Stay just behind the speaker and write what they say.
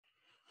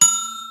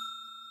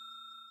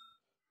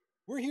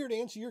We're here to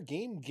answer your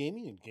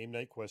gaming, and game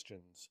night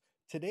questions.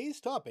 Today's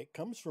topic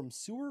comes from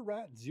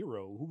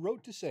SewerRatZero, who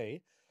wrote to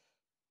say,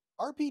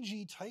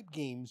 RPG-type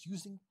games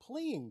using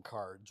playing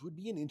cards would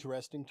be an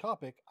interesting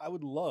topic I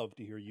would love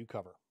to hear you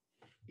cover.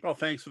 Well,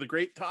 thanks for the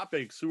great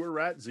topic,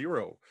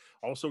 SewerRatZero.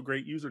 Also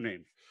great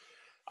username.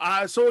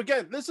 So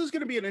again, this is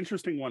going to be an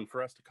interesting one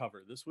for us to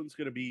cover. This one's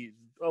going to be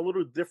a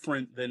little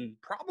different than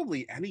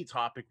probably any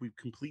topic we've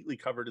completely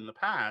covered in the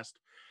past.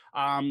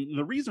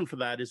 The reason for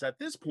that is at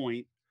this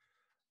point,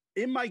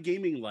 in my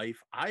gaming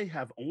life, I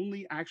have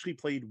only actually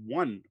played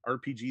one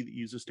RPG that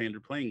uses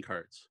standard playing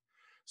cards.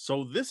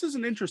 So this is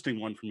an interesting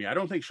one for me. I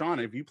don't think, Sean,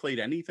 have you played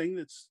anything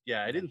that's...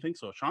 Yeah, I didn't think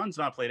so. Sean's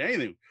not played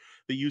anything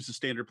that uses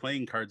standard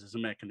playing cards as a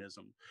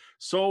mechanism.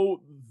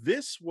 So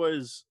this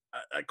was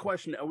a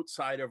question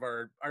outside of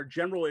our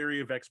general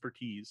area of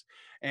expertise.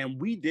 And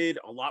we did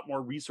a lot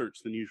more research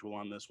than usual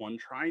on this one,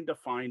 trying to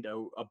find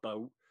out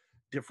about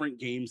different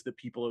games that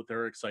people out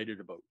there are excited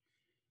about.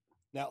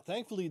 Now,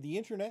 thankfully, the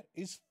internet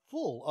is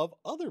full of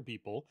other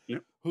people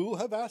who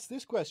have asked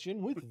this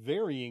question with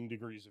varying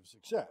degrees of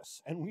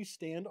success, and we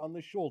stand on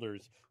the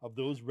shoulders of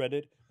those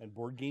Reddit and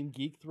Board Game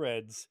Geek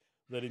threads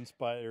that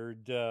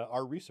inspired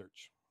our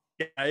research.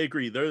 Yeah, I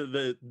agree.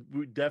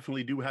 We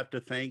definitely do have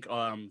to thank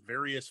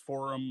various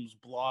forums,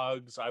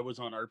 blogs. I was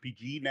on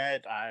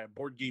RPGNet,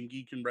 Board Game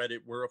Geek, and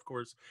Reddit were, of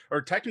course,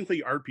 or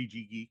technically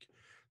RPG Geek,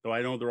 though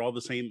I know they're all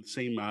the same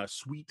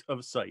suite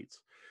of sites.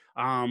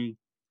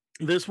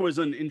 This was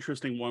an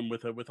interesting one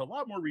with a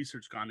lot more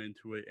research gone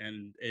into it,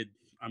 and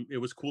it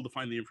was cool to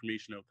find the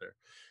information out there.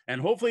 And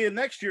hopefully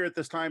next year at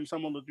this time,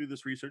 someone will do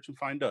this research and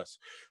find us.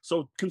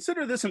 So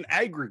consider this an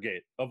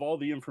aggregate of all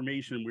the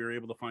information we were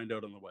able to find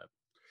out on the web.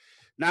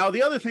 Now,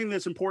 the other thing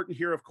that's important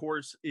here, of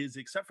course, is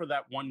except for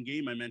that one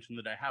game I mentioned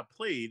that I have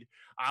played,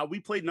 we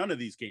played none of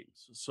these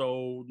games.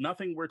 So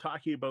nothing we're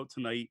talking about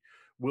tonight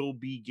will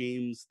be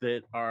games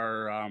that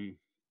are...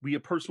 we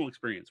have personal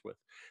experience with.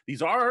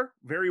 These are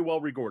very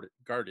well regarded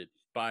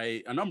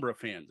by a number of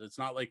fans. It's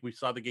not like we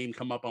saw the game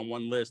come up on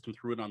one list and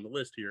threw it on the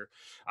list here.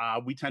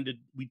 Tended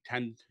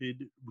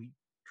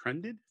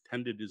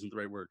isn't the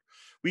right word.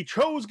 We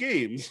chose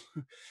games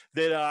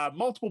that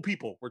multiple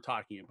people were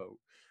talking about.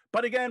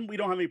 But again, we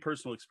don't have any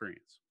personal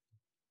experience.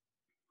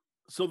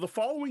 So the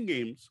following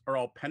games are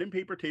all pen and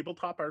paper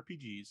tabletop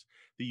RPGs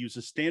that use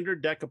a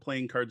standard deck of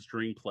playing cards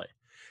during play.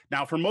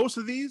 Now, for most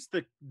of these,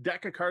 the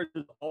deck of cards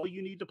is all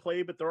you need to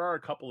play, but there are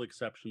a couple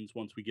exceptions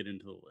once we get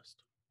into the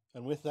list.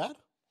 And with that,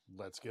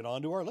 let's get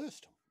on to our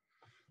list.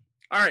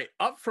 All right,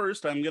 up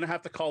first, I'm going to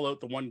have to call out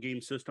the one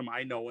game system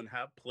I know and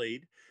have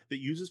played that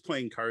uses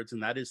playing cards,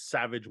 and that is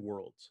Savage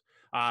Worlds.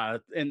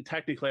 And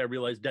technically, I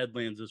realize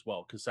Deadlands as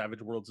well, because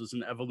Savage Worlds is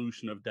an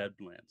evolution of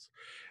Deadlands.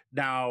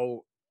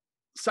 Now,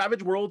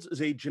 Savage Worlds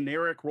is a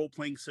generic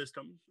role-playing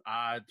system.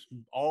 It's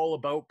all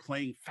about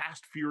playing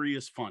fast,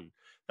 furious fun.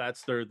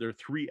 That's their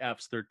 3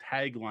 Fs, their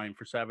tagline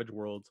for Savage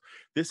Worlds.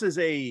 This is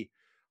a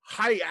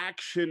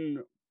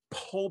high-action,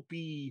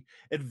 pulpy,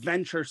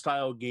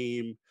 adventure-style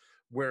game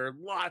where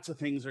lots of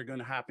things are going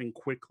to happen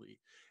quickly.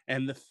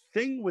 And the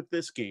thing with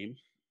this game,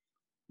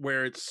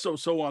 where it's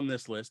so on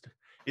this list,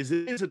 is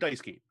it is a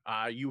dice game.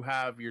 You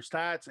have your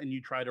stats, and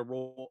you try to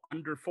roll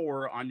under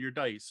 4 on your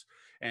dice,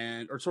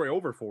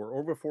 over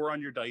 4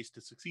 on your dice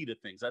to succeed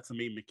at things. That's the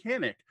main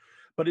mechanic.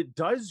 But it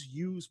does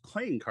use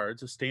playing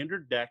cards, a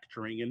standard deck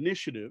during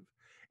initiative,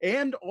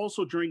 and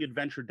also during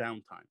adventure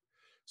downtime.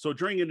 So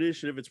during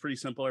initiative, it's pretty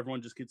simple.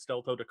 Everyone just gets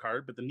dealt out a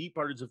card. But the neat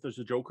part is if there's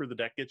a joker, the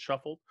deck gets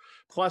shuffled.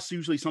 Plus,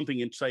 usually something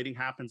exciting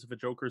happens if a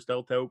joker is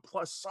dealt out.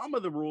 Plus, some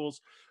of the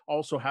rules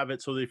also have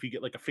it so that if you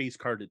get like a face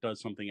card, it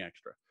does something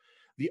extra.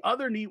 The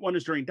other neat one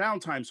is during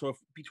downtime. So if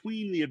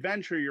between the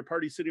adventure, your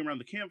party's sitting around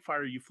the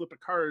campfire, you flip a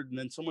card, and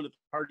then someone at the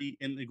party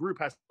in the group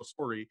has a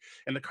story,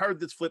 and the card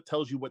that's flipped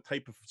tells you what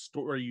type of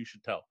story you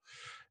should tell.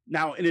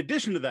 Now, in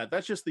addition to that,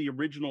 that's just the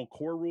original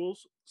core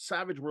rules.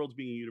 Savage Worlds,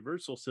 being a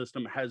universal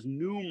system, has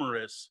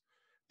numerous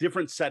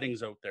different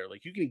settings out there.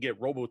 Like you can get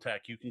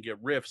Robotech, you can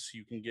get Riffs,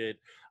 you can get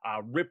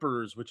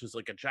Rippers, which is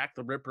like a Jack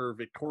the Ripper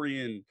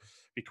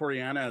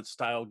Victoriana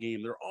style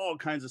game. There are all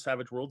kinds of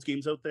Savage Worlds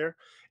games out there,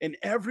 and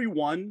every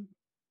one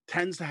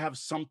tends to have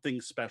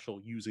something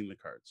special using the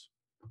cards.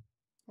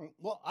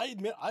 Well, I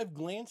admit I've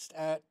glanced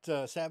at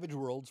Savage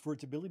Worlds for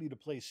its ability to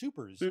play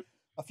supers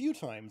a few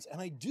times,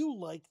 and I do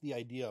like the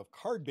idea of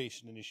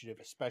card-based initiative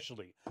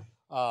especially.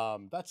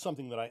 That's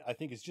something that I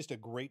think is just a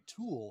great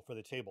tool for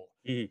the table.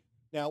 Mm-hmm.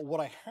 Now,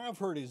 what I have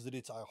heard is that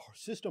it's a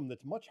system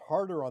that's much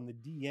harder on the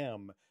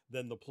DM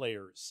than the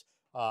players,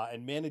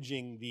 and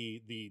managing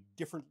the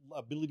different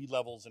ability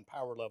levels and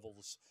power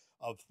levels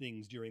of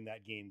things during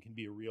that game can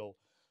be a real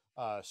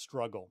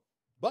struggle.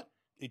 But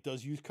it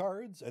does use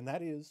cards, and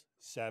that is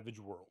Savage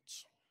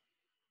Worlds.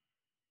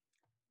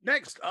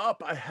 Next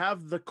up, I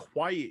have The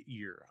Quiet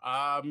Year.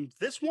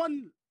 This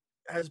one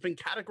has been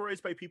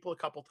categorized by people a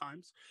couple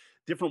times,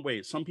 different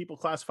ways. Some people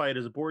classify it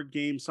as a board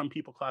game. Some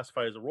people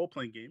classify it as a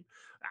role-playing game.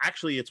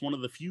 Actually, it's one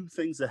of the few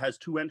things that has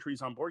 2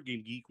 entries on Board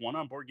Game Geek, one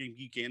on Board Game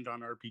Geek and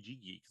on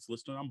RPG Geek. It's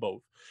listed on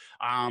both.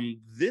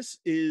 This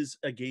is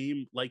a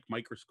game like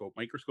Microscope.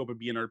 Microscope would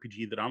be an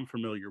RPG that I'm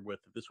familiar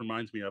with, that this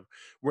reminds me of,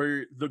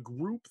 where the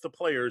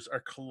players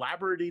are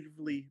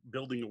collaboratively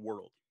building a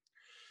world.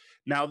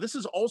 Now, this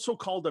is also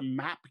called a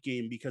map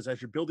game because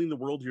as you're building the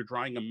world, you're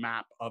drawing a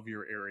map of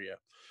your area.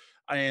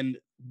 And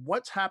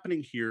what's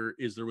happening here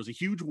is there was a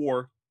huge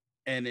war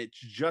and it's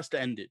just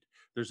ended.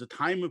 There's a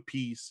time of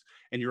peace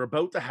and you're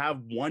about to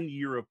have 1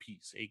 year of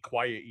peace, a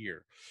quiet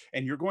year.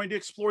 And you're going to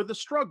explore the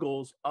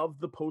struggles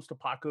of the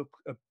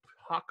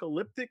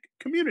post-apocalyptic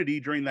community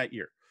during that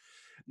year.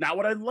 Now,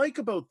 what I like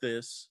about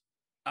this,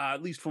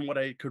 at least from what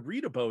I could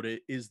read about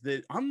it, is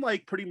that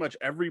unlike pretty much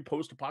every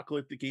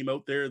post-apocalyptic game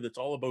out there that's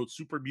all about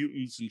super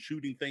mutants and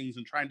shooting things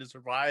and trying to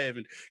survive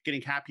and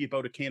getting happy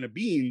about a can of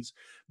beans,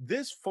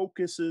 this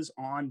focuses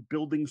on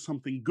building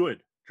something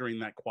good during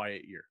that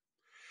quiet year.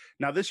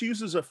 Now, this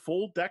uses a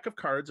full deck of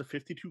cards, a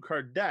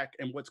 52-card deck,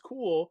 and what's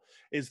cool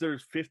is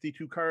there's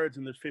 52 cards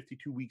and there's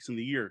 52 weeks in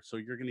the year, so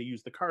you're going to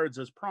use the cards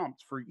as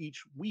prompts for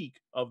each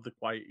week of the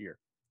quiet year.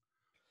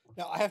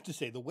 Now, I have to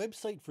say, the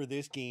website for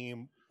this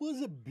game was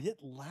a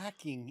bit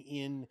lacking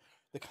in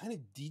the kind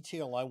of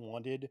detail I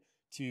wanted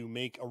to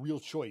make a real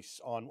choice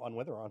on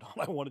whether or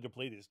not I wanted to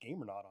play this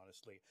game or not,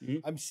 honestly.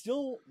 Mm-hmm. I'm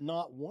still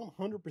not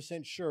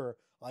 100% sure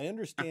I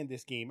understand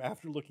this game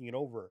after looking it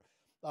over.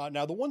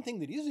 Now, the one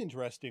thing that is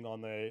interesting on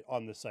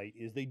the site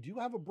is they do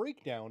have a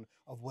breakdown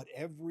of what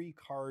every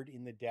card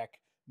in the deck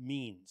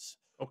means.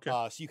 Okay.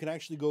 So you can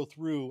actually go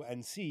through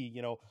and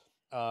see,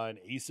 an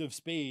ace of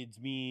spades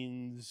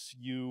means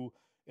you...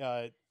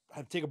 have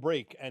to take a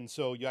break, and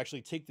so you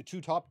actually take the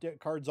 2 top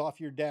cards off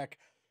your deck,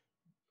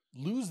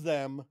 lose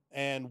them,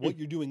 and what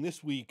you're doing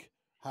this week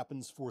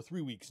happens for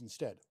 3 weeks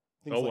instead.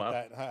 Things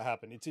that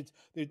happen.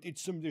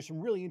 There's some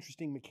really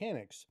interesting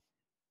mechanics,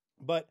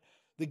 but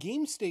the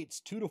game states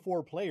 2 to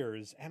 4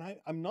 players, and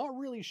I'm not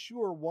really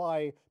sure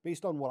why,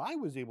 based on what I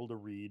was able to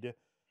read,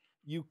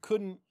 you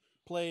couldn't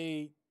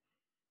play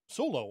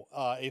solo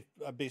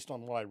based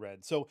on what I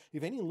read. So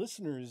if any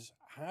listeners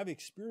have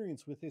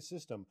experience with this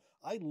system,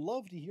 I'd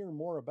love to hear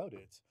more about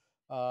it.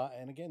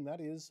 And again, that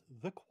is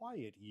The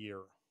Quiet Year.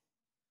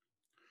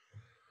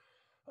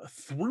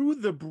 Through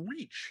the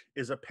Breach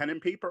is a pen and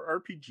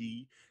paper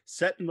RPG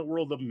set in the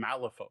world of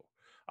Malifaux.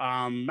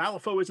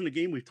 Malifaux isn't a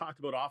game we've talked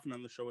about often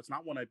on the show. It's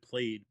not one I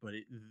played, but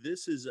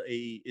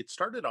it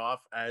started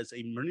off as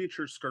a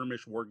miniature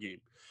skirmish war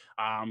game.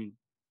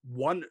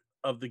 One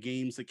of the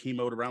games that came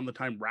out around the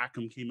time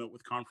Rackham came out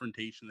with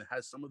Confrontation that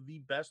has some of the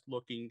best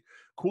looking,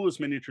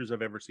 coolest miniatures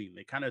I've ever seen.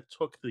 They kind of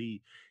took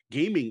the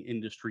gaming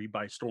industry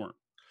by storm.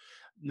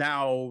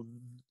 Now,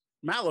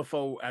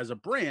 Malifaux as a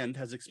brand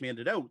has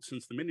expanded out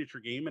since the miniature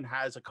game and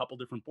has a couple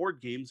different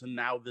board games and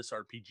now this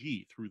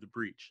RPG, Through the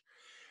Breach.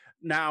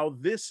 Now,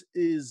 this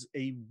is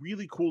a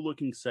really cool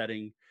looking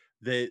setting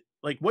that,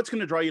 like, what's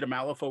going to draw you to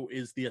Malifaux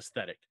is the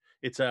aesthetic.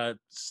 It's a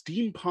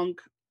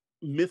steampunk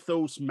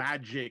mythos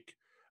magic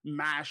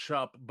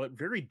mashup, but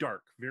very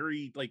dark,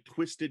 very like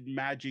twisted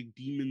magic,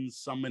 demons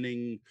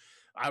summoning,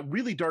 a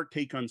really dark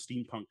take on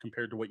steampunk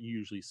compared to what you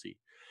usually see.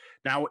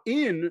 Now,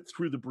 in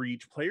Through the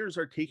Breach, players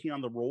are taking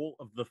on the role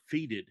of the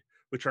Fated,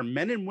 which are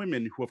men and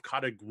women who have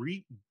caught a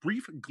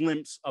brief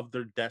glimpse of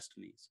their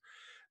destinies.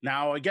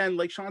 Now, again,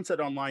 like Sean said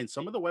online,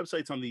 some of the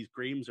websites on these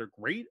games are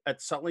great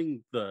at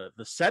selling the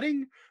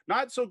setting,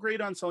 not so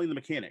great on selling the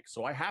mechanics.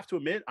 So I have to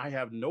admit, I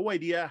have no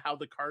idea how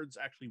the cards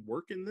actually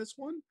work in this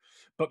one,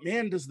 but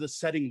man, does the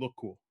setting look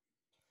cool.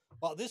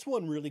 Well, this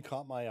one really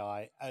caught my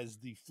eye as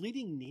the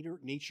fleeting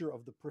nature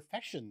of the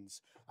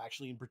professions,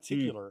 actually in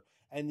particular,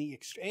 and the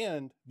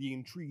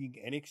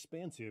intriguing and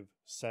expansive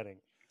setting.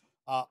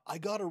 I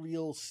got a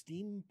real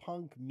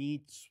steampunk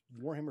meets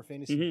Warhammer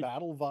Fantasy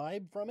Battle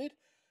vibe from it.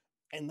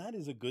 And that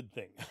is a good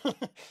thing.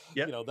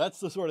 Yep. That's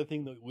the sort of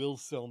thing that will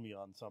sell me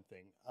on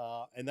something.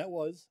 And that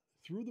was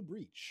Through the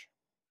Breach.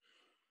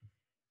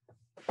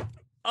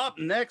 Up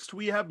next,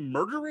 we have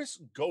Murderous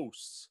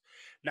Ghosts.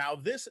 Now,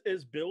 this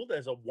is billed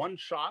as a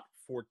one-shot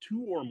for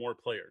 2 or more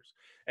players.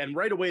 And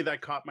right away,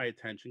 that caught my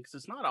attention because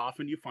it's not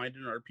often you find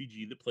an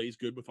RPG that plays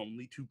good with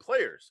only 2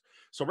 players.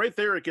 So right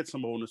there, it gets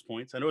some bonus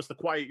points. I noticed The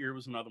Quiet Year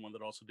was another one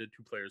that also did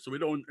 2 players. So we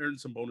don't earn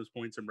some bonus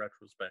points in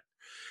retrospect.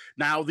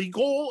 Now, the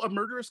goal of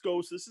Murderous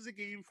Ghosts, this is a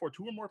game for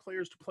 2 or more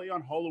players to play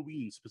on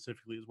Halloween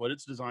specifically is what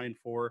it's designed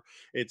for.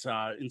 It's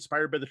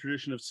inspired by the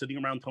tradition of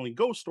sitting around telling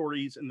ghost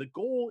stories. And the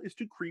goal is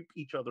to creep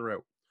each other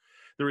out.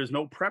 There is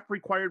no prep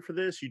required for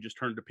this. You just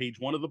turn to page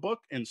 1 of the book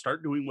and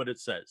start doing what it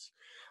says.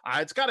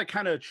 It's got a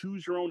kind of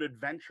choose your own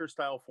adventure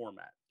style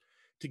format.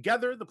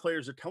 Together, the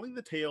players are telling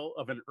the tale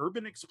of an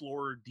urban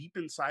explorer deep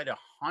inside a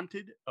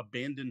haunted,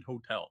 abandoned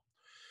hotel.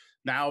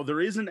 Now, there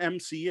is an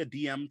MC, a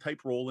DM type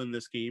role in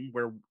this game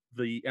where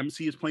the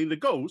MC is playing the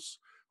ghost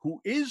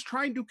who is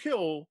trying to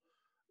kill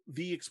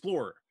the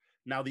explorer.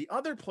 Now, the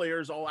other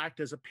players all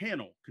act as a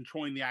panel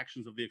controlling the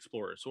actions of the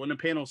explorer. So in a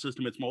panel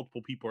system, it's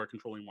multiple people are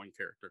controlling one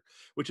character,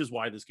 which is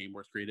why this game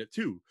was created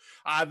too.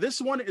 This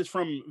one is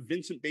from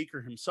Vincent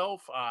Baker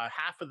himself,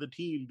 half of the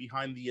team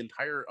behind the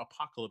entire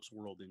Apocalypse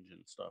World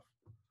engine stuff.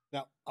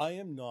 Now, I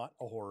am not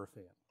a horror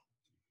fan.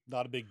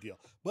 Not a big deal.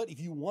 But if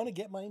you want to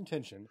get my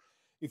attention,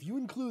 if you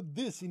include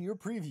this in your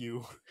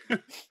preview,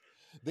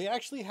 they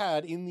actually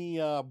had in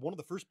the one of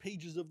the first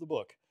pages of the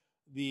book,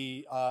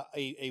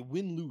 a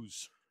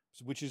win-lose,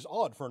 which is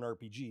odd for an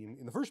RPG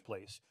in the first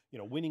place. You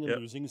know, winning and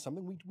losing is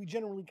something we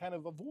generally kind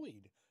of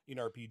avoid in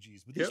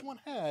RPGs. But this one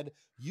had,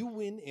 you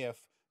win if,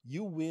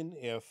 you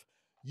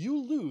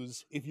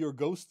lose if your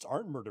ghosts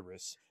aren't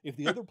murderous, if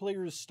the other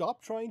players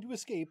stop trying to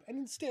escape and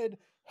instead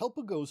help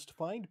a ghost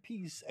find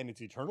peace and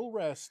its eternal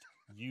rest,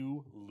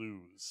 you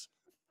lose.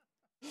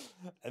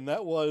 And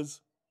that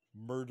was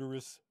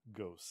Murderous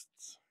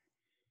Ghosts.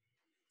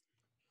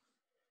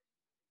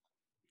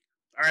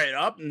 All right,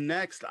 up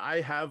next,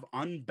 I have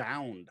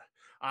Unbound.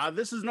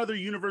 This is another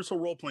universal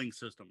role-playing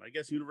system. I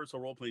guess universal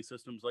role-playing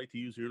systems like to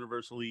use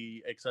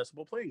universally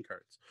accessible playing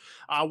cards.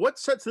 What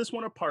sets this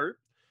one apart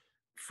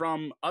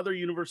from other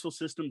universal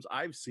systems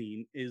I've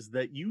seen is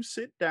that you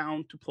sit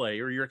down to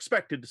play, or you're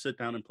expected to sit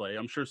down and play.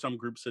 I'm sure some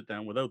groups sit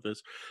down without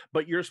this,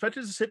 but you're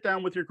expected to sit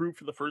down with your group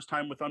for the first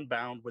time with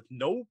Unbound with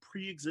no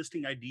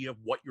pre-existing idea of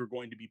what you're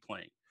going to be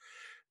playing.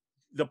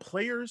 The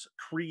players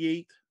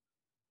create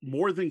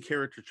more than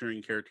character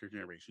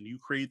generation. You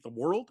create the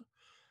world,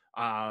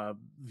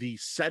 the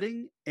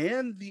setting,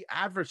 and the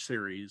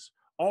adversaries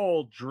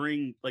all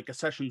during like a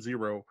session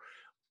 0,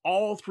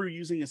 all through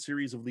using a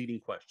series of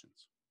leading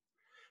questions.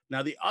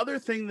 Now, the other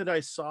thing that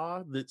I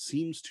saw that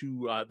seems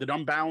to that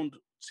Unbound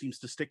seems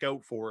to stick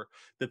out for,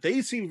 that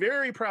they seem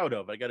very proud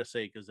of, I gotta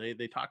say, because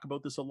they talk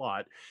about this a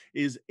lot,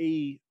 is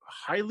a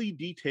highly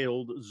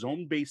detailed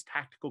zone-based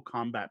tactical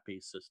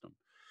combat-based system.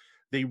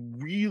 They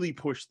really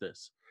push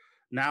this.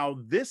 Now,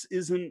 this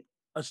isn't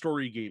a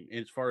story game,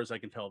 as far as I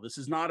can tell. This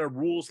is not a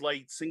rules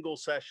light single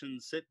session,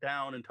 sit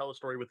down and tell a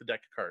story with a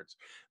deck of cards.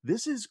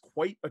 This is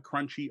quite a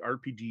crunchy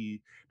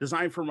RPG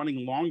designed for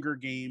running longer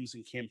games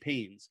and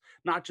campaigns,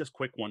 not just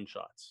quick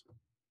one-shots.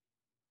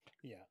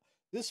 Yeah,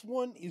 this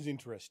one is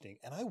interesting,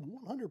 and I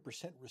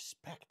 100%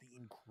 respect the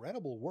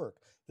incredible work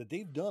that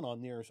they've done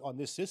on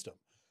this system.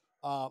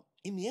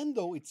 In the end,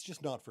 though, it's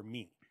just not for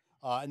me.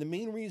 And the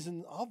main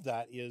reason of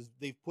that is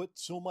they've put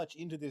so much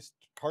into this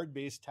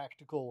card-based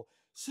tactical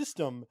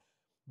system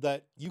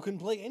that you can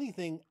play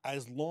anything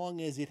as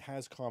long as it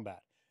has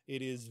combat.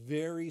 It is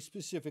very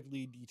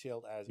specifically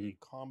detailed as a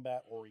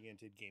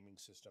combat-oriented gaming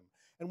system.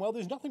 And while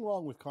there's nothing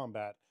wrong with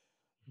combat,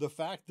 the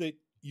fact that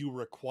you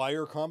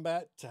require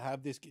combat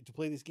to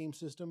play this game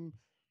system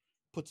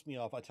puts me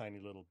off a tiny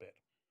little bit.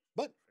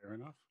 But fair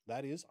enough.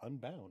 That is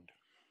Unbound.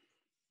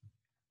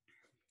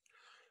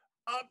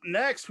 Up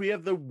next, we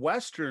have the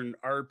Western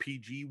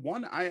RPG,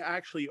 one I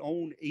actually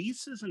own,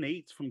 Aces and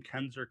Eights from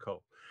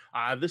Kenzerco.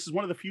 This is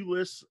one of the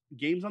few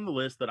games on the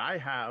list that I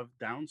have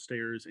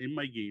downstairs in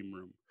my game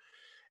room.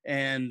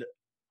 And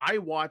I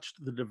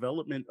watched the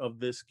development of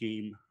this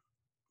game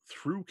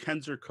through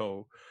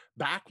Kenzerco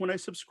back when I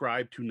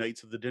subscribed to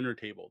Knights of the Dinner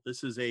Table.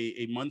 This is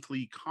a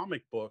monthly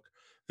comic book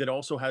that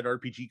also had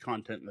RPG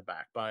content in the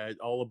back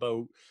all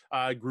about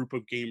a group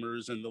of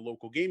gamers in the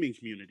local gaming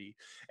community.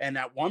 And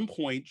at one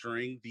point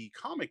during the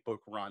comic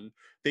book run,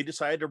 they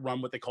decided to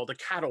run what they called a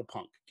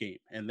Cattlepunk game.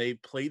 And they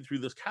played through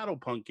this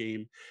Cattlepunk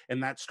game.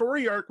 And that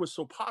story arc was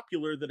so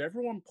popular that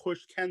everyone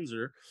pushed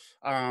Kenzer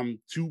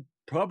to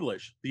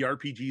publish the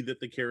RPG that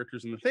the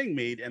characters in the thing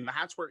made, and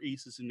that's where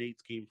Aces and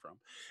Eights came from.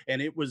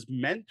 And it was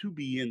meant to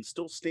be, and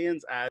still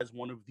stands as,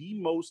 one of the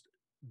most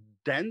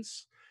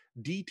dense,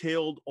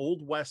 detailed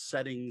Old West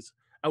settings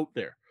out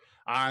there.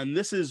 And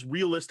this is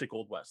realistic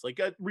Old West,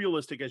 like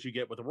realistic as you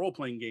get with a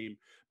role-playing game,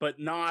 but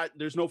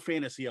there's no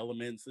fantasy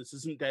elements. This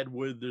isn't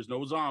Deadwood. There's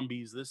no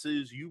zombies.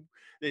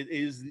 It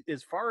is,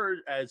 as far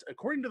as,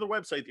 according to the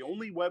website, the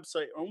only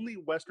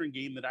Western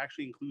game that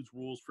actually includes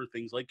rules for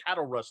things like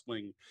cattle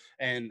rustling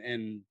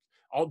and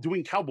all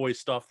doing cowboy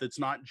stuff that's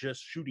not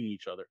just shooting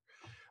each other.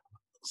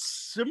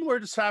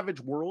 Similar to Savage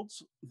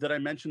Worlds that I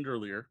mentioned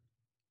earlier,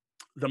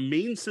 the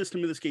main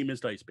system of this game is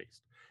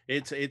dice-based.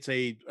 It's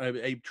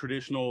a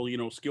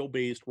traditional,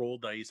 skill-based roll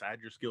dice, add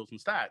your skills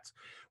and stats.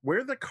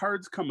 Where the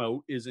cards come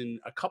out is in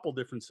a couple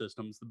different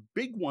systems. The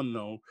big one,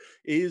 though,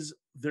 is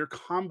their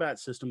combat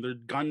system, their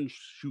gun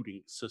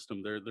shooting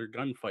system, their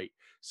gunfight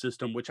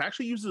system, which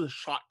actually uses a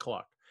shot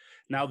clock.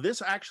 Now,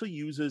 this actually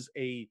uses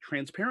a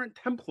transparent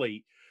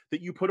template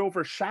that you put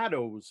over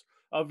shadows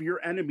of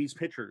your enemy's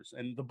pictures.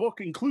 And the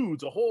book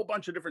includes a whole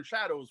bunch of different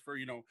shadows for,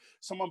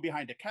 someone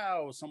behind a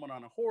cow, someone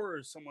on a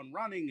horse, someone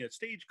running a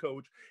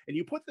stagecoach. And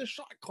you put this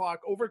shot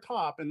clock over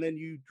top, and then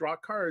you draw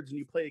cards and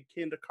you play a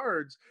hand of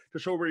cards to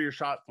show where your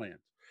shot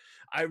lands.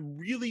 A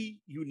really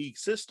unique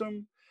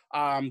system.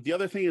 The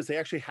other thing is they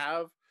actually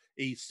have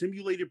a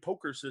simulated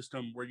poker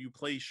system where you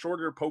play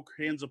shorter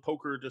hands of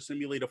poker to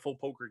simulate a full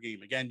poker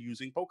game, again,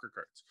 using poker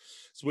cards.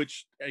 So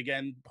which,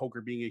 again, poker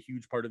being a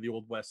huge part of the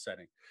Old West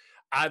setting.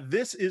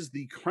 This is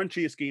the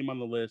crunchiest game on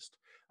the list.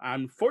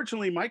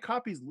 Unfortunately, my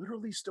copy's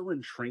literally still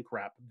in shrink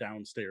wrap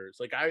downstairs.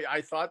 Like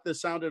I thought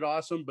this sounded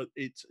awesome, but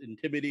it's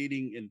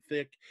intimidating and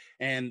thick.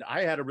 And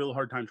I had a real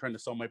hard time trying to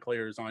sell my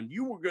players on,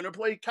 you were gonna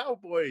play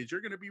cowboys, you're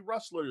gonna be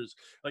rustlers.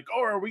 Like,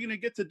 oh, are we gonna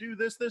get to do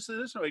this, this,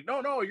 and this? And like,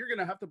 no, you're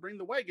gonna have to bring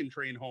the wagon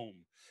train home.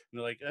 And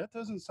they're like, that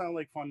doesn't sound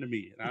like fun to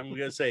me. And I'm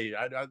gonna say,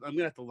 I'm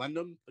gonna have to lend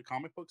them the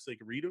comic books so they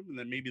can read them, and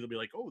then maybe they'll be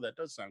like, oh, that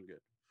does sound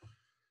good.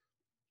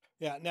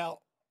 Yeah.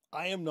 Now,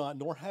 I am not,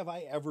 nor have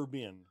I ever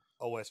been,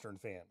 a Western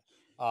fan.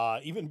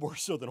 Even more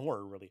so than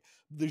horror, really.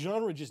 The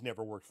genre just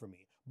never worked for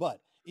me.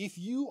 But if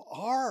you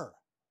are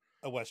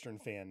a Western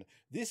fan,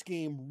 this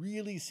game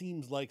really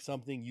seems like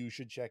something you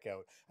should check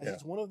out, as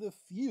it's one of the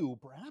few,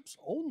 perhaps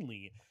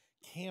only,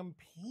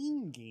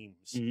 campaign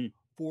games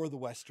for the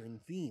Western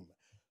theme.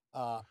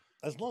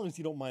 As long as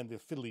you don't mind the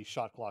fiddly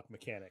shot clock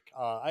mechanic.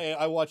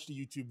 I watched a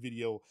YouTube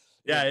video.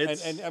 Yeah,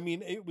 and I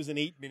mean, it was an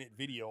 8-minute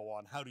video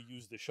on how to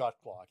use the shot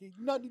clock.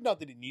 Not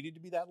that it needed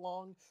to be that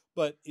long,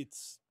 but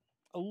it's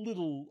a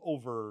little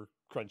over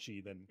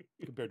crunchy than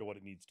compared to what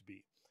it needs to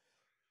be.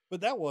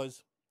 But that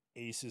was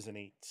Aces and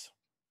Eights.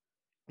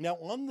 Now,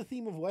 on the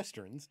theme of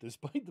Westerns,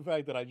 despite the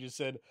fact that I just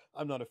said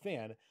I'm not a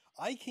fan,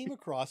 I came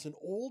across an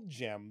old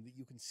gem that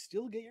you can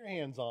still get your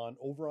hands on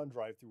over on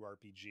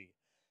DriveThruRPG,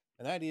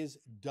 and that is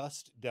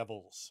Dust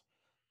Devils.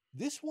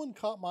 This one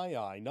caught my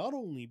eye, not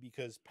only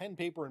because pen,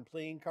 paper, and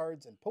playing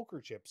cards and poker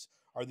chips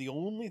are the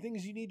only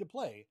things you need to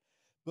play,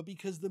 but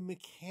because the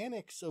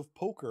mechanics of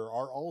poker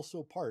are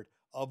also part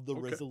of the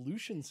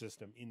resolution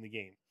system in the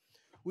game,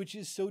 which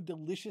is so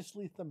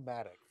deliciously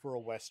thematic for a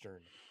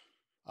Western.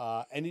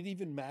 And it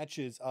even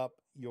matches up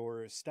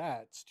your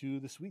stats to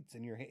the suites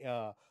in your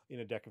in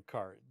a deck of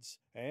cards.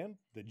 And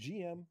the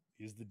GM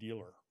is the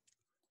dealer.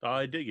 Oh,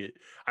 I dig it.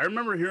 I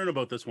remember hearing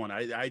about this one.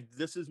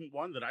 This isn't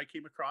one that I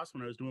came across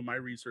when I was doing my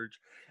research.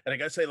 And I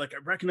gotta say, like, I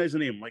recognize the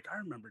name. Like, I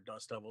remember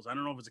Dust Devils. I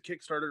don't know if it's a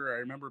Kickstarter or I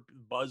remember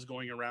buzz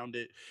going around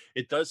it.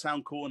 It does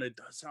sound cool, and it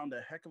does sound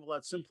a heck of a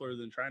lot simpler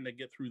than trying to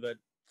get through that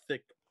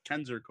thick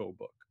Kenzerco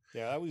book.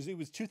 Yeah, it was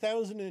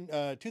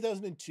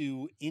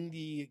 2002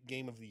 Indie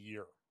Game of the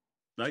Year.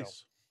 Nice.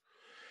 So.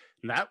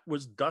 And that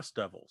was Dust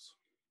Devils.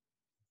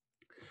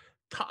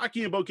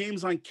 Talking about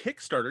games on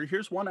Kickstarter,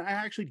 here's one I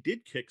actually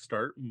did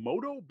kickstart,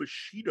 Moto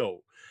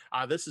Bushido.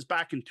 This is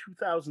back in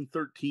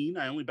 2013.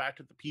 I only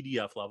backed at the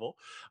PDF level.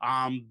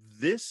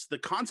 The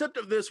concept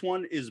of this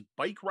one is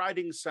bike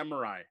riding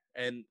samurai,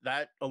 and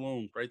that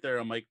alone right there,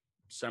 I'm like,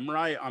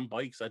 samurai on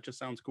bikes, that just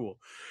sounds cool.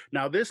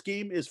 Now, this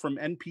game is from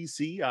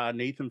NPC,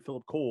 Nathan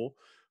Phillip Cole,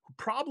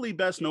 probably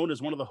best known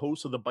as one of the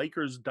hosts of the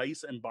Bikers,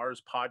 Dice, and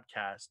Bars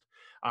podcast,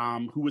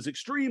 who was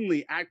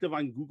extremely active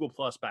on Google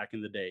Plus back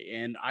in the day.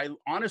 And I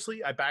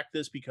backed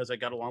this because I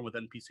got along with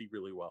NPC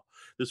really well.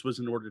 This was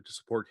in order to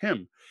support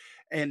him.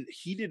 And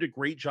he did a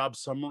great job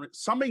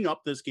summing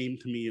up this game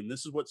to me. And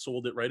this is what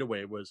sold it right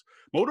away was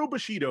Moto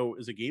Bushido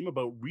is a game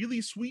about really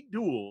sweet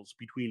duels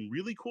between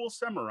really cool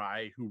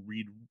samurai who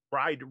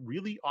ride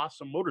really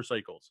awesome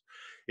motorcycles.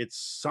 It's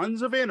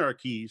Sons of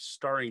Anarchy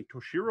starring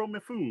Toshiro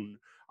Mifune,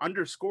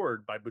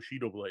 underscored by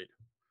Bushido Blade.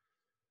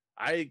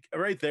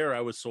 Right there,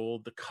 I was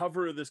sold. The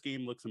cover of this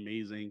game looks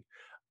amazing.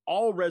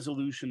 All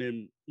resolution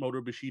in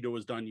Moto Bushido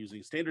is done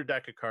using standard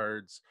deck of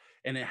cards,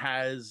 and it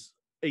has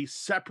a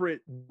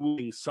separate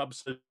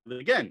subset that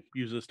again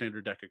uses a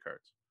standard deck of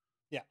cards.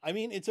 Yeah, I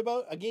mean, it's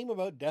about a game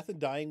about death and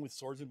dying with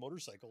swords and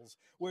motorcycles,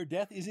 where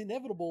death is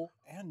inevitable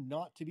and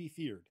not to be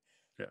feared.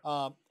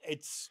 Yeah.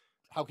 It's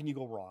how can you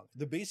go wrong?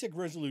 The basic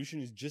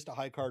resolution is just a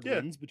high card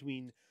wins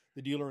between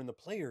the dealer and the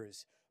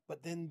players.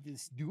 But then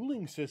this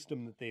dueling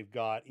system that they've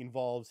got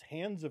involves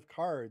hands of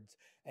cards.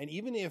 And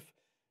even if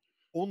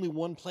only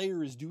one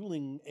player is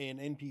dueling an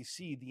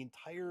NPC, the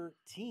entire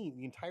team,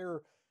 the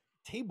entire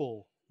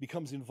table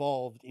becomes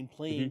involved in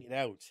playing it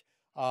out.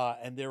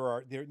 And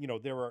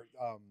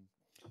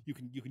you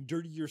can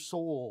dirty your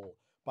soul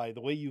by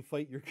the way you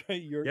fight your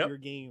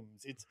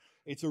games.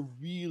 It's a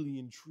really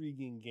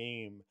intriguing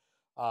game.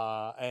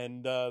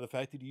 And the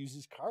fact that he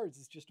uses cards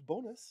is just a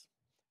bonus.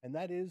 And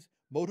that is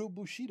Moto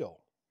Bushido.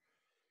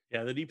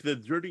 Yeah, the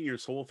dirtying your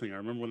soul thing. I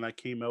remember when that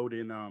came out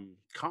in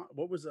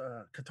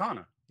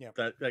Katana. Yeah,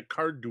 that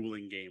card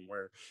dueling game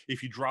where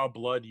if you draw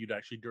blood, you'd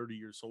actually dirty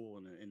your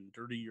soul and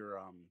dirty your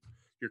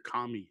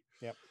kami.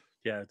 Yep.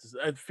 Yeah, it's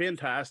a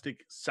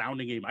fantastic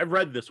sounding game. I've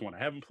read this one. I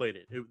haven't played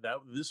it.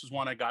 This is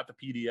one I got the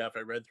PDF. I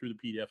read through the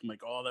PDF. I'm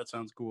like, oh, that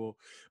sounds cool.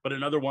 But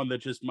another one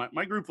that just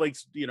my group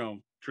likes,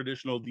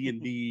 traditional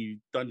D&D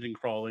dungeon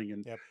crawling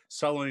and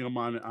selling them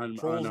on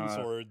trolls and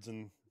swords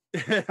and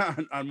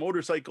on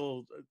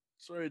motorcycles.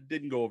 So it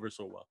didn't go over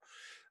so well.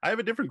 I have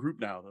a different group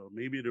now, though.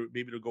 Maybe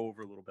it'll go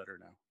over a little better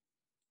now.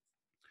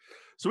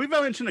 So we've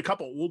mentioned a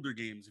couple older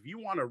games. If you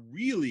want to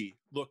really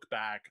look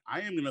back,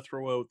 I am going to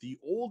throw out the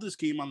oldest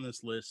game on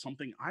this list,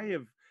 something I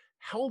have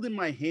held in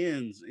my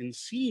hands and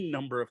seen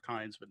number of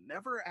times, but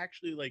never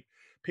actually like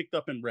picked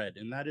up and read.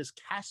 And that is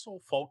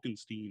Castle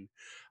Falkenstein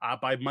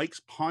by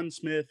Mike's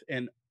Pondsmith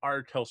and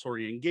R.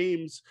 Telsorian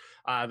Games.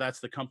 That's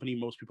the company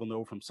most people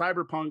know from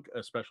Cyberpunk,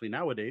 especially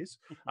nowadays,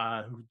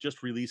 who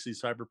just released the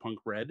Cyberpunk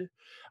Red.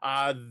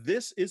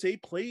 This is a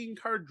playing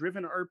card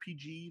driven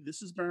RPG. This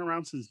has been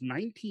around since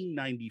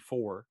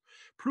 1994,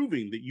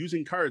 proving that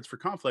using cards for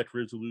conflict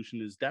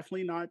resolution is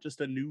definitely not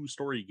just a new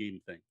story game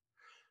thing.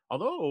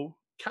 Although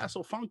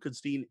Castle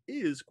Falkenstein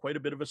is quite a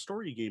bit of a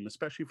story game,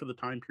 especially for the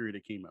time period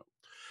it came out.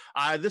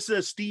 This is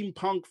a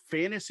steampunk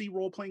fantasy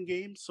role-playing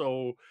game,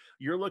 so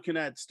you're looking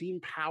at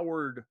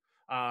steam-powered,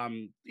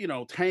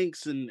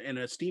 tanks and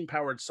a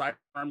steam-powered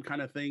sidearm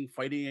kind of thing,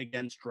 fighting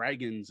against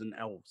dragons and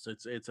elves.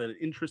 It's an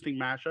interesting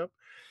mashup.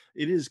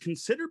 It is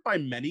considered by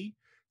many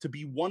to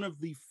be one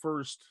of the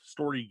first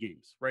story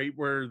games, right,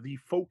 where the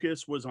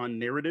focus was on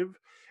narrative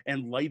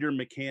and lighter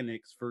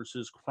mechanics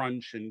versus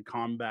crunch and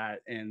combat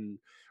and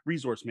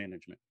resource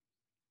management.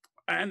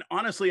 And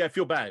honestly, I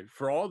feel bad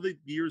for all the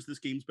years this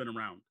game's been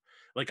around.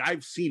 Like,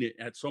 I've seen it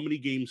at so many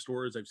game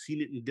stores. I've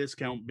seen it in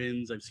discount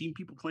bins. I've seen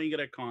people playing it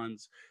at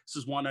cons. This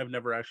is one I've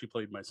never actually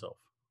played myself.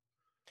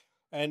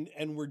 And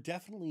we're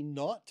definitely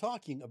not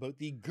talking about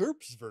the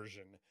GURPS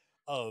version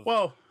of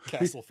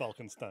Castle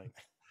Falkenstein.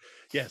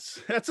 Yes,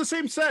 that's the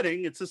same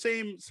setting. It's the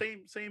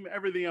same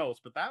everything else,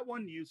 but that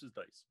one uses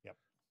dice. Yep.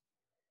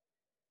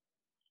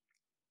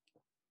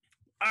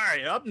 All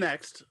right, up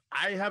next,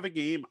 I have a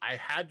game I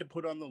had to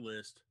put on the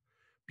list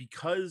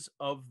because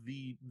of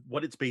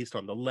what it's based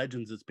on, the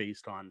legends it's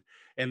based on.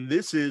 And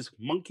this is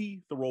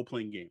Monkey, the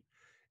role-playing game.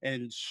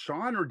 And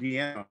Sean or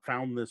Deanna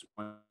found this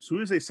one. As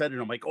soon as they said it,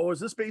 I'm like, oh, is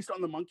this based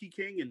on the Monkey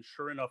King? And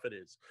sure enough, it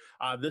is.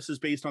 This is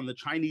based on the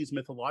Chinese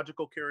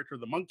mythological character,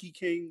 the Monkey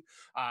King,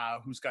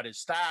 who's got his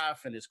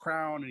staff and his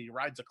crown, and he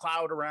rides a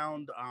cloud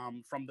around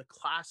from the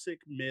classic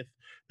myth,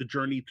 The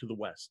Journey to the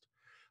West.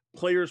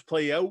 Players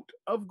play out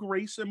of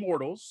grace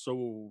immortals,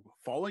 so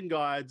fallen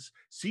gods,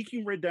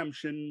 seeking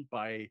redemption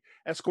by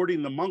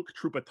escorting the monk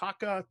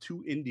Trupataka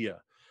to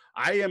India.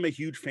 I am a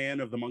huge fan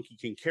of the Monkey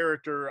King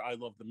character. I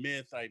love the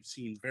myth. I've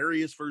seen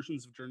various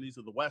versions of Journeys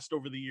of the West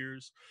over the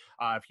years.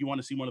 If you want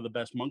to see one of the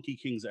best Monkey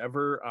Kings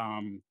ever,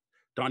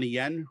 Donnie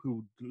Yen,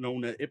 who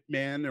known as Ip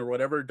Man or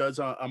whatever, does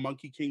a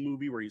Monkey King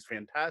movie where he's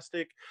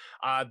fantastic.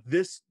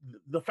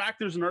 The fact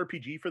there's an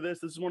RPG for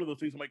this is one of those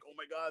things I'm like, oh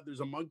my God,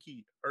 there's a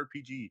monkey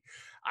RPG.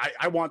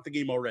 I want the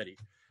game already.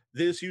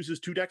 This uses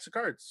 2 decks of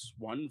cards,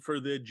 one for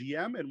the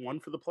GM and one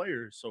for the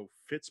players, so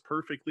fits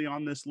perfectly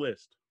on this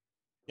list.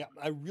 Yeah,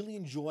 I really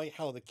enjoy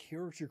how the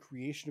character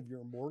creation of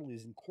your immortal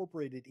is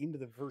incorporated into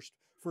the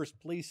first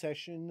play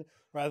session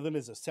rather than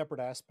as a separate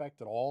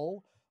aspect at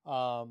all.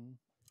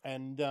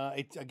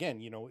 It's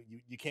again,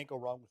 you can't go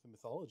wrong with the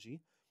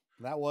mythology.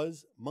 That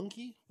was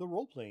Monkey, the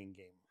role-playing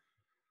game.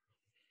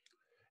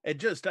 And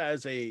just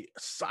as a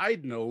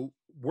side note,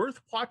 worth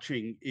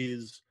watching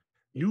is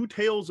New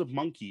Tales of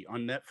Monkey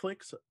on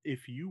Netflix.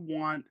 If you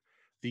want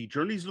the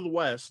Journeys of the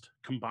West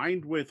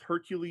combined with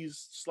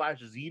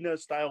Hercules/Xena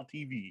style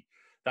TV,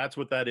 that's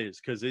what that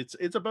is, because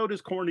it's about as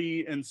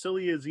corny and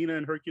silly as Xena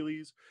and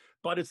Hercules,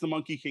 but it's the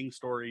Monkey King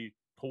story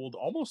told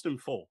almost in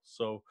full.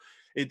 So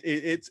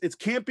it's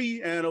campy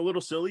and a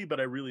little silly,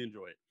 but I really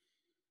enjoy it.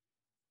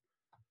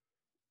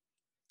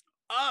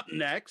 Up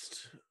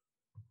next,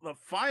 the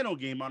final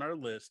game on our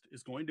list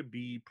is going to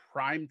be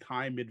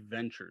Primetime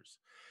Adventures.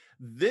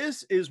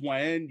 This is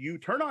when you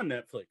turn on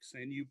Netflix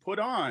and you put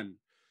on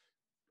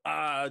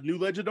New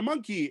Legend of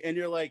Monkey, and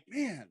you're like,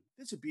 man,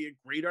 this would be a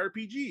great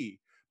RPG.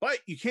 But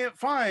you can't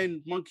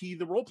find Monkey,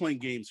 the role-playing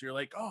game. So you're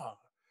like, oh,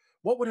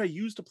 what would I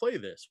use to play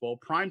this? Well,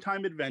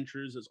 Primetime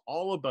Adventures is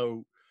all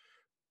about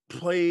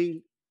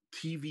playing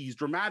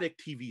dramatic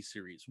TV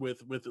series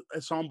with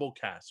ensemble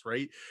casts,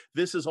 right?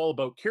 This is all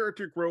about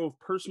character growth,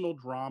 personal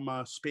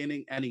drama,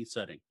 spanning any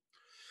setting.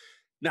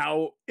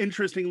 Now,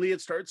 interestingly,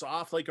 it starts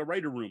off like a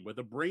writer room with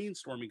a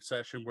brainstorming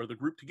session where the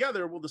group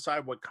together will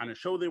decide what kind of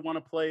show they want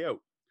to play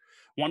out.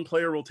 One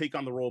player will take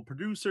on the role of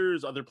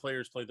producers, other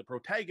players play the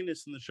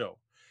protagonists in the show.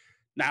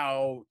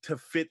 Now, to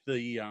fit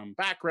the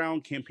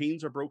background,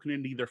 campaigns are broken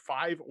into either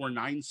 5 or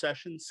 9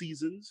 session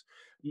seasons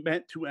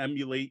meant to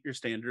emulate your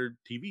standard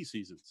TV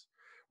seasons.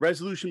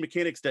 Resolution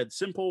mechanics dead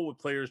simple, with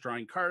players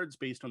drawing cards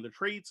based on their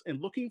traits and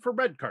looking for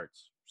red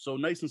cards. So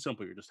nice and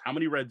simple. You're just, how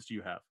many reds do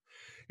you have?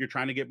 You're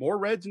trying to get more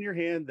reds in your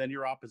hand than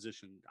your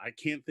opposition. I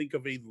can't think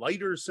of a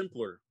lighter,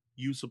 simpler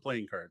use of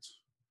playing cards.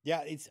 Yeah,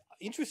 it's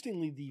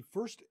interestingly, the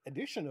first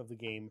edition of the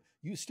game,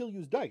 you still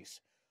use dice.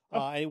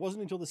 And it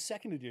wasn't until the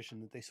second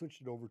edition that they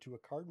switched it over to a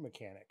card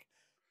mechanic.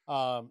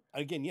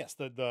 Again, yes,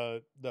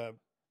 the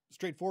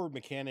straightforward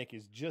mechanic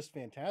is just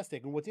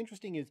fantastic. And what's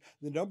interesting is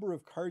the number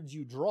of cards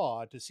you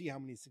draw to see how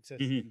many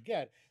successes you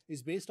get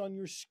is based on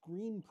your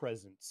screen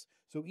presence.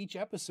 So each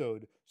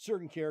episode,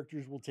 certain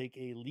characters will take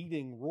a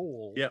leading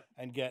role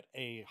and get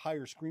a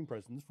higher screen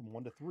presence from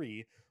 1 to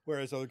 3,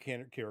 whereas other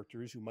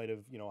characters who might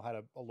have had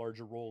a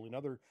larger role in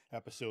other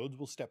episodes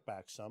will step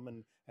back some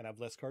and have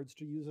less cards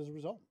to use as a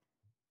result.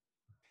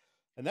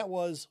 And that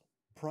was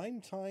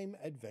Primetime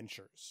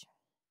Adventures.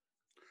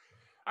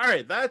 All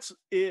right, that's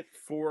it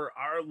for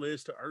our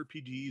list of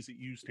RPGs that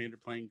use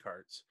standard playing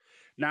cards.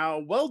 Now,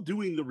 while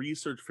doing the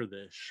research for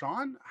this,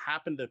 Sean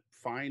happened to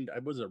find, I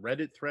was a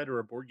Reddit thread or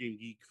a Board Game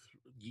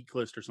Geek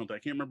list or something. I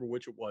can't remember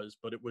which it was,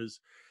 but it was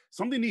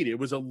something neat. It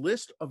was a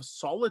list of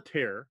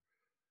solitaire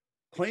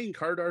playing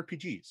card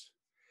RPGs.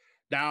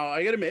 Now,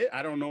 I gotta admit,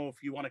 I don't know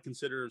if you want to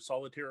consider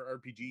solitaire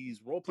RPGs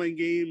role-playing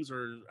games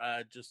or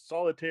just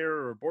solitaire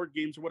or board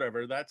games or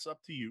whatever. That's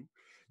up to you.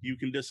 You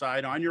can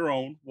decide on your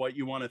own what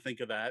you want to think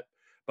of that.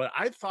 But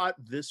I thought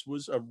this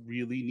was a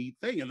really neat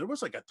thing. And there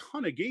was like a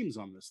ton of games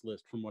on this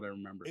list from what I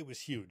remember. It was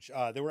huge.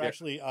 There were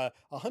actually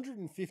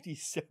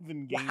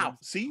 157 games Wow,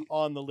 see?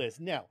 on the list.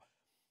 Now,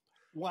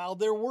 while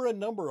there were a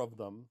number of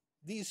them,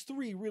 these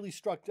three really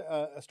struck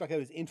out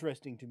as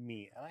interesting to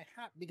me. And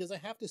because I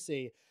have to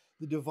say,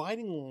 the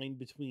dividing line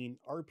between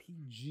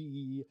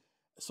RPG,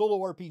 solo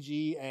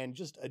RPG, and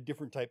just a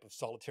different type of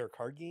solitaire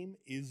card game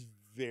is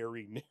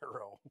very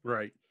narrow.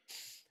 Right.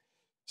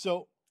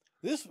 So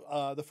this,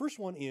 the first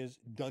one is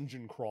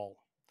Dungeon Crawl.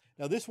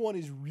 Now this one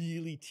is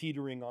really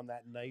teetering on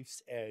that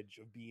knife's edge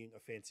of being a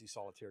fancy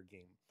solitaire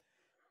game.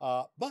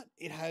 But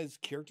it has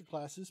character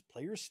classes,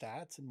 player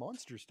stats, and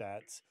monster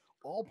stats,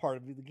 all part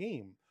of the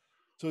game.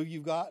 So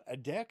you've got a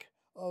deck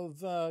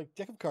of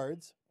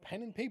cards,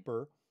 pen and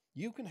paper.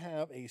 You can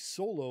have a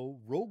solo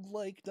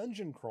roguelike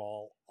dungeon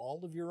crawl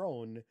all of your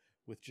own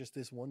with just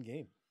this one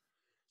game.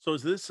 So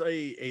is this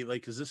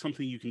is this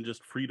something you can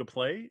just free to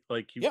play?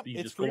 Like you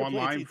just go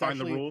online, find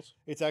the rules?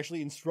 It's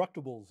actually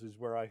Instructables is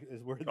where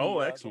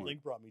the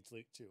link brought me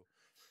to.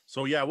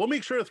 So yeah, we'll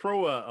make sure to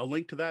throw a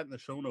link to that in the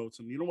show notes.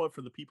 And you know what,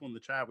 for the people in the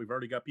chat, we've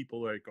already got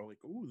people like,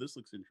 "Ooh, this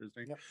looks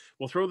interesting." Yep.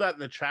 We'll throw that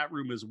in the chat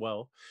room as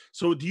well.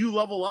 So do you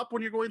level up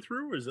when you're going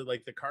through, or is it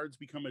like the cards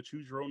become a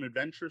choose your own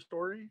adventure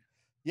story?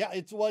 Yeah,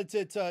 it's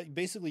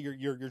basically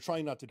you're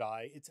trying not to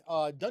die. It's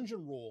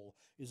Dungeon Roll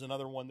is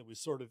another one that was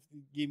sort of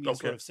gave me a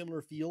sort of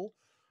similar feel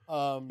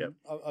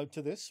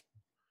to this.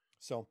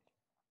 So,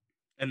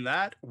 and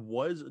that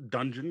was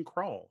Dungeon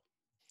Crawl.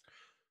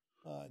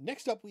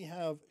 Next up, we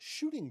have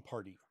Shooting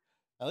Party.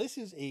 Now, this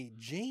is a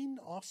Jane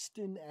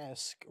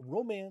Austen-esque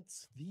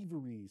romance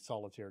thievery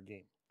solitaire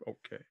game.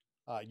 Okay.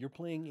 You're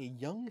playing a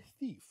young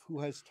thief who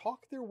has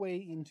talked their way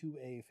into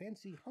a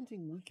fancy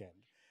hunting weekend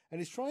and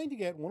is trying to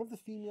get one of the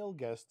female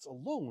guests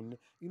alone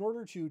in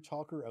order to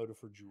talk her out of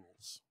her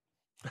jewels.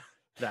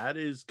 That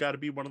is got to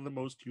be one of the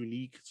most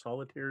unique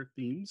solitaire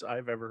themes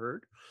I've ever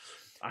heard.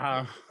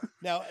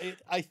 Now,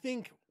 I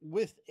think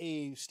with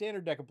a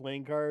standard deck of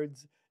playing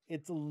cards,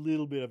 it's a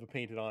little bit of a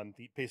pasted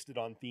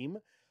on theme,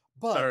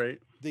 but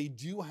they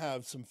do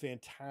have some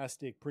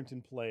fantastic print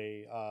and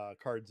play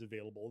cards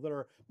available that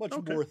are much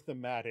more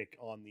thematic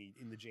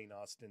in the Jane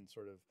Austen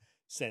sort of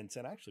sense,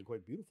 and actually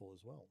quite beautiful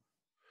as well.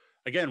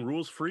 Again,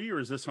 rules free, or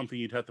is this something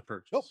you'd have to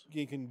purchase? Nope,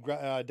 you can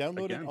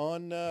download it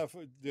on.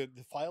 The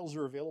files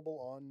are available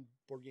on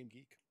Board Game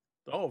Geek.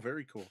 Oh,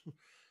 very cool.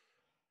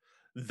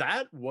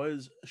 That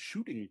was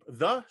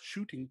the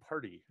Shooting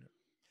Party.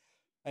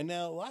 And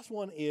now the last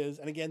one is,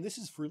 and again, this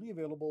is freely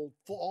available.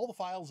 All the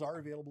files are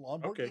available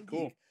on Board Game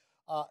Geek.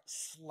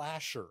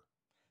 Slasher.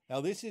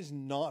 Now, this is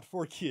not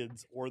for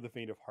kids or the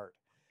faint of heart.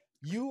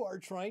 You are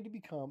trying to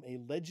become a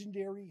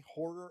legendary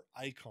horror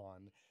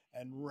icon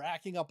and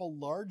racking up a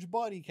large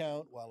body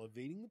count while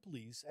evading the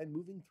police and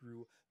moving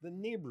through the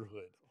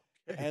neighborhood.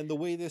 And the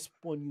way this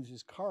one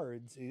uses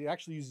cards, it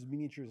actually uses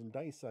miniatures and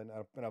dice and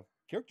a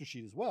character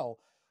sheet as well.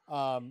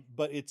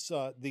 But it's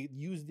they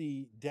use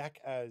the deck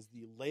as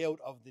the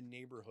layout of the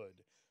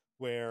neighborhood,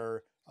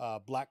 where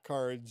black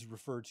cards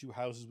refer to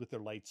houses with their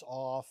lights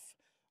off.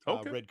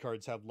 Red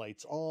cards have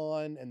lights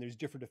on, and there's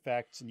different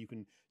effects, and you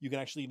can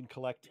actually even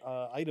collect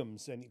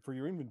items for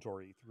your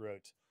inventory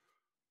throughout.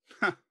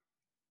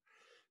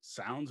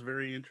 Sounds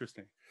very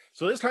interesting.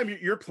 So this time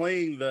you're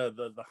playing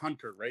the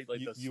hunter, right?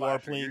 Like you are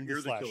playing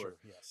the slasher. Killer.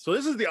 Yes. So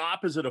this is the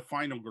opposite of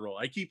Final Girl.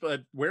 I keep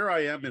where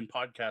I am in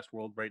podcast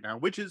world right now,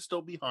 which is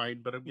still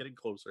behind, but I'm getting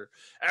closer.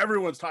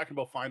 Everyone's talking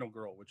about Final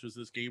Girl, which is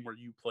this game where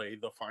you play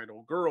the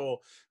final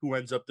girl who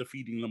ends up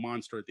defeating the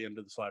monster at the end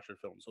of the slasher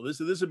film. So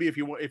this would be if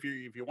you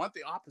want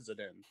the opposite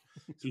end,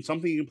 since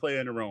something you can play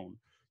on your own,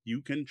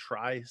 you can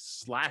try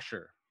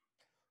Slasher.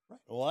 Right.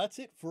 Well, that's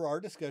it for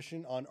our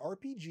discussion on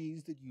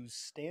RPGs that use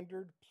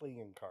standard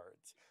playing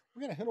cards.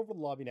 We're going to head over to the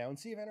lobby now and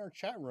see if in our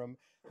chat room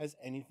has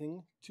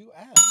anything to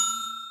add.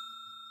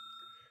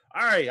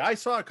 All right, I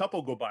saw a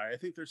couple go by. I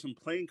think there's some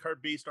playing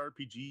card-based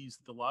RPGs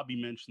that the lobby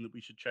mentioned that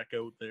we should check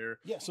out there.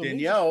 Yeah, so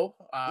Danielle,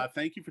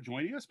 thank you for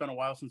joining us. It's been a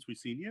while since we've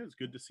seen you. It's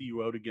good to see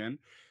you out again.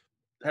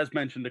 Has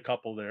mentioned a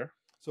couple there.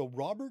 So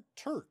Robert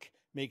Turk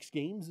makes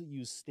games that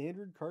use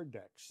standard card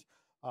decks.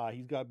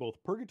 He's got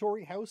both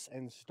Purgatory House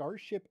and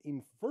Starship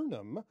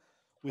Infernum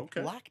with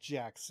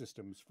blackjack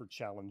systems for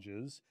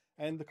challenges,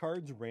 and the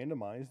cards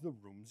randomize the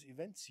room's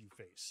events you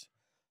face.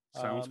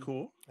 Sounds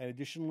cool. And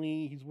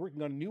additionally, he's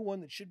working on a new one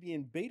that should be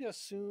in beta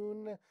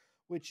soon,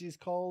 which is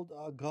called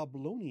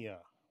Goblonia.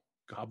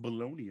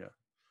 Goblonia.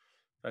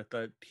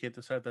 That can't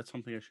decide if that's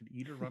something I should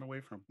eat or run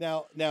away from.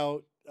 Now,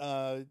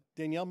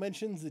 Danielle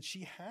mentions that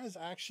she has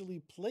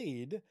actually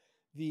played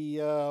the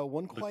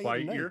One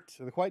Quiet Night, Year?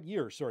 or the Quiet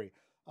Year. Sorry,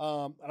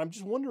 and I'm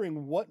just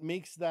wondering what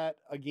makes that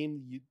a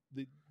game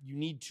that you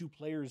need 2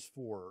 players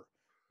for.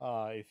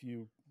 If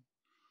you,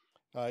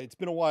 it's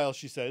been a while,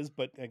 she says,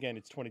 but again,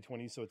 it's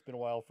 2020, so it's been a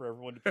while for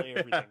everyone to play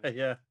everything.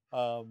 Yeah.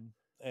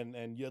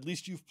 And at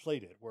least you've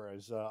played it,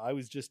 whereas I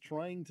was just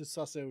trying to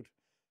suss out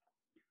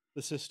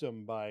the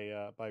system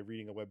by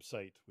reading a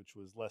website, which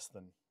was less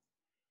than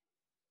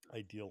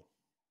ideal.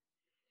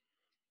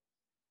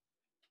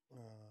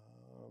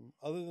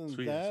 Other than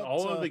Sweet. that, So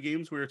all of the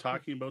games we were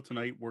talking about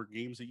tonight were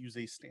games that use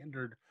a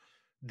standard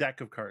deck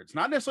of cards,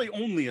 not necessarily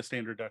only a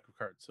standard deck of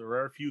cards. There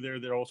are a few there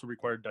that also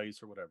require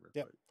dice or whatever.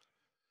 Yeah.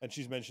 And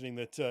she's mentioning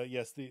that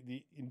yes,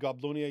 the in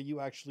Goblonia you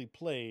actually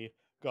play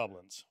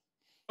goblins.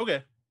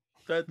 Okay,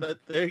 that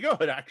there you go.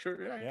 An actual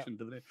reaction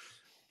to the name.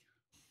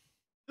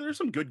 There's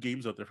some good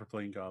games out there for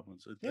playing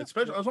goblins,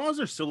 especially as long as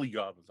they're silly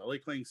goblins. I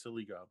like playing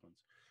silly goblins.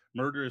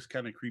 Murderous,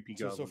 kind of creepy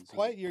goblins. So for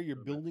Quiet Year, you're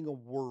building a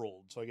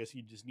world. So I guess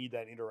you just need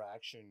that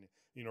interaction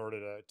in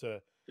order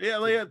to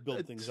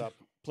build things up,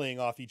 playing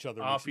off each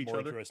other, makes it more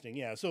interesting.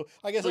 Yeah. So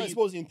I guess I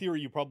suppose in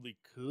theory you probably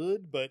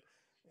could, but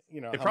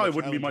you know, it probably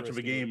wouldn't be much of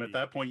a game at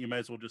that point. You might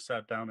as well just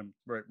sat down and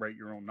write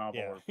your own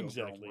novel or build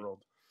your own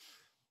world.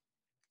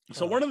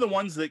 So one of the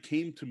ones that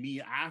came to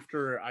me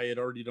after I had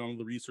already done all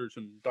the research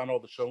and done all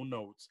the show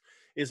notes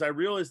is I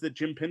realized that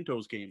Jim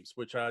Pinto's games,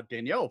 which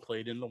Danielle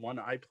played in, the one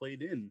I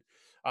played in,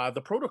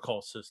 the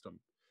protocol system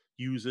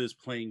uses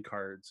playing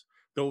cards,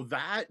 though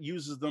that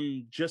uses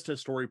them just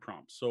as story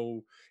prompts.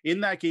 So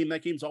in that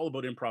game's all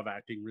about improv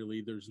acting,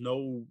 really. There's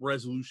no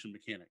resolution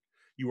mechanic.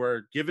 You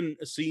are given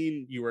a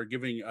scene, you are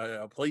giving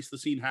a place the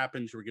scene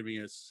happens, you're giving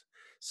a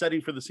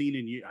setting for the scene,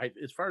 and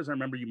as far as I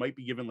remember, you might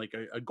be given like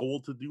a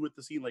goal to do with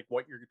the scene, like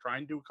what you're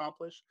trying to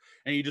accomplish,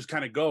 and you just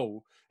kind of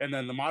go, and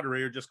then the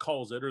moderator just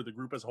calls it, or the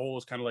group as a whole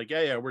is kind of like,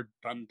 yeah, we're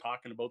done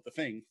talking about the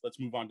thing, let's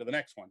move on to the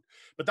next one.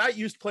 But that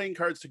used playing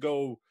cards to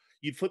go,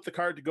 you'd flip the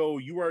card to go,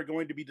 you are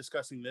going to be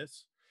discussing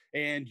this,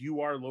 and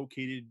you are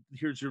located,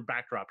 here's your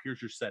backdrop,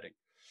 here's your setting.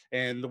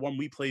 And the one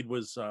we played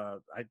was,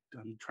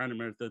 I'm trying to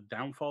remember, the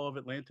downfall of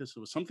Atlantis. It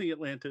was something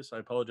Atlantis. I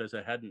apologize,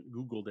 I hadn't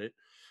Googled it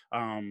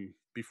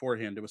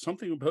beforehand. It was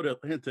something about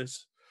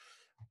Atlantis.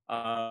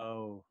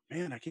 Oh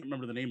man, I can't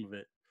remember the name of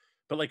it.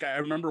 But like I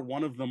remember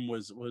one of them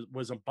was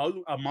about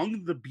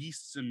Among the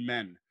Beasts and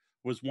Men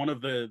was one of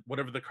the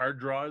whatever the card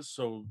draws.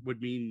 So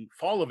would mean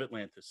Fall of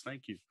Atlantis.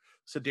 Thank you.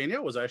 So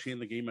Danielle was actually in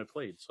the game I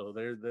played. So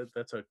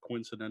that's a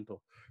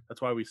coincidental.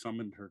 That's why we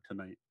summoned her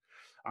tonight.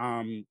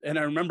 And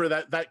I remember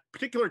that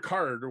particular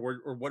card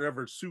or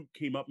whatever suit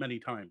came up many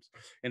times.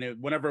 And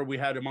whenever we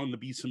had Among the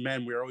Beasts and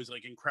Men, we were always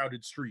like in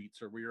crowded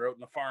streets, or we were out in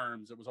the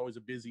farms. It was always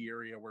a busy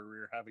area where we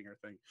were having our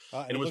thing.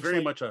 And it was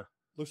very much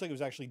looks like it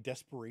was actually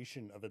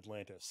Desperation of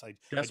Atlantis. I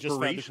just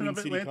found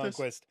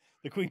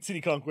the Queen City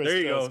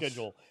Conquest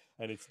schedule,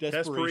 and it's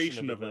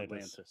Desperation of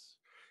Atlantis.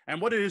 And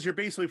what it is, you're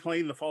basically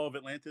playing the fall of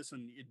Atlantis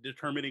and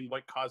determining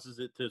what causes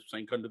it to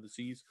sink under the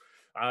seas.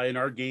 In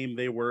our game,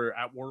 they were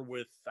at war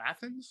with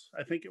Athens,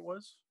 I think it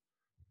was.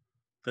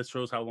 That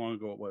shows how long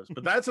ago it was.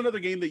 But that's another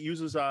game that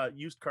uses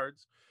used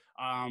cards.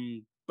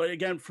 But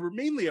again, for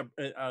mainly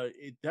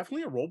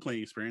definitely a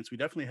role-playing experience. We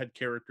definitely had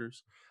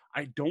characters.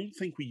 I don't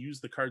think we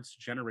used the cards to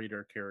generate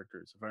our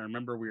characters. If I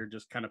remember, we were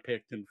just kind of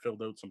picked and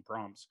filled out some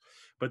prompts.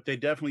 But they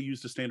definitely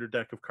used a standard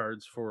deck of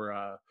cards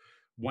for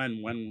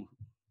when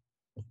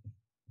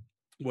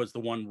was the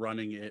one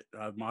running it,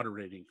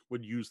 moderating,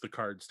 would use the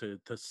cards to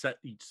set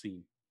each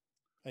scene.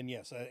 And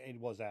yes, it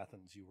was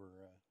Athens. You were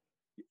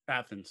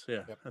Athens,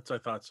 yeah. Yep. I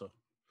thought so. It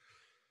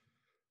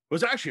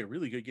was actually a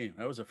really good game.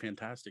 That was a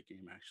fantastic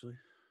game, actually.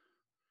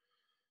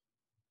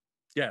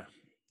 Yeah,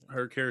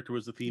 her character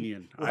was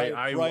Athenian.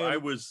 I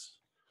was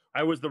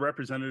the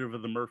representative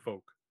of the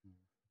merfolk,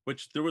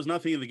 which there was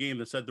nothing in the game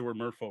that said there were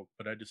merfolk,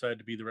 but I decided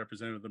to be the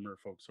representative of the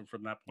merfolk. So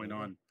from that point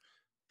on,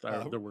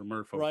 there were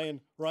merfolk.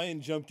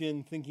 Ryan jumped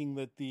in thinking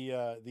that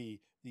the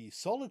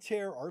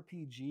Solitaire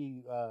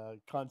RPG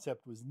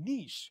concept was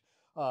niche.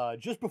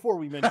 Just before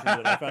we mentioned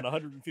it, I found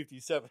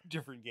 157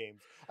 different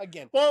games.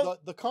 Again,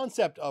 the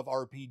concept of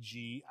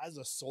RPG as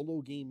a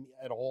solo game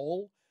at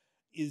all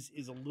is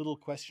a little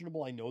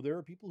questionable. I know there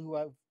are people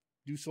who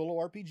do solo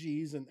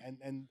RPGs,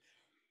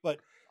 but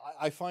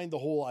I find the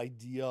whole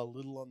idea a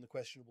little on the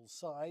questionable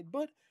side.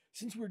 But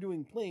since we're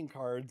doing playing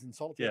cards, and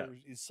Solitaire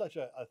is such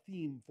a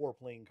theme for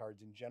playing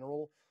cards in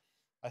general,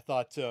 I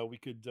thought we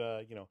could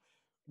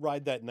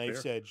ride that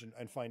knife's edge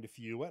and find a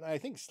few. And I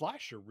think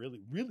Slasher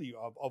really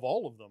of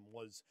all of them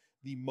was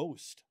the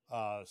most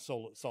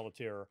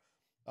solitaire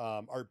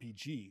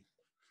RPG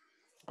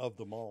of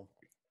them all.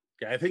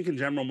 Yeah, I think in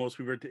general, most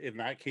people in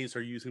that case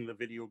are using the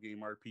video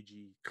game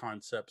RPG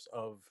concepts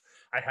of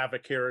I have a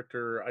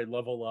character, I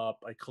level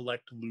up, I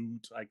collect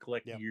loot, I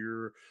collect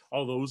gear,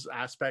 all those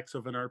aspects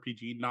of an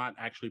RPG, not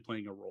actually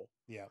playing a role.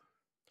 Yeah.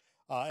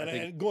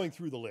 And going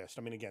through the list,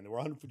 I mean, again, there were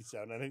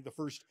 157. I think the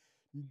first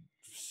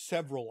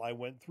several I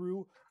went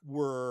through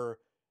were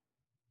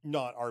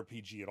not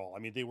RPG at all. I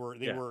mean, they were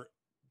Yeah.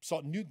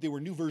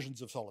 new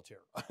versions of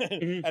Solitaire,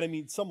 Mhm. and I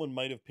mean, someone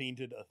might have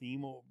painted a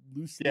theme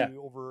loosely Yeah.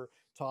 over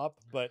top,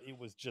 but it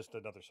was just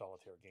another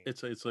Solitaire game.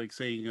 It's like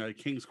saying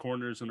King's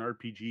Corner is an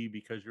RPG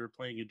because you're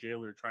playing a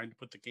jailer trying to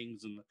put the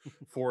kings in the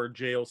 4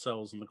 jail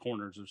cells in the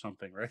corners or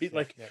something, right? Yep,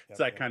 Like yep, it's yep,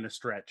 that yep. kind of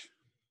stretch.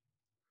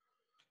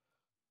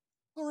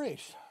 All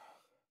right.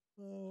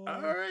 All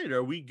right,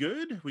 are we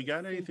good? We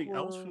got think anything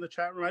else from we're- the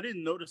chat room? I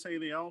didn't notice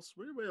anything else.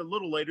 We're a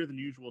little later than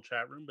usual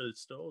chat room, but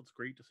it's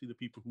great to see the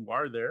people who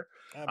are there.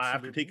 After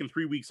Absolutely. taking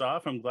 3 weeks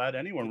off, I'm glad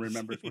anyone Good to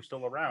remembers see- we're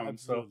still around.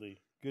 Absolutely.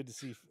 Good to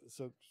see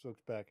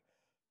folks back.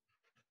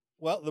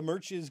 Well, the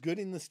merch is good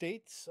in the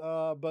States,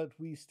 but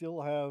we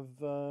still have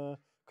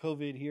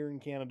COVID here in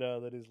Canada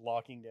that is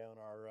locking down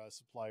our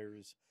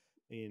suppliers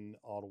in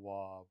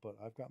Ottawa. But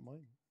I've got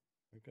mine.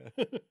 Okay.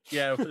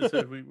 Yeah, we'll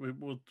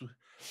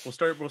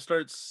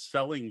start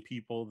selling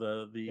people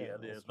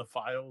the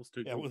files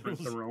to go print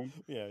their own.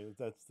 Yeah,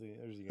 there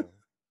you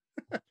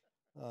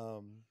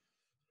go.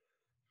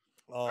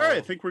 All right,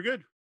 I think we're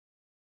good.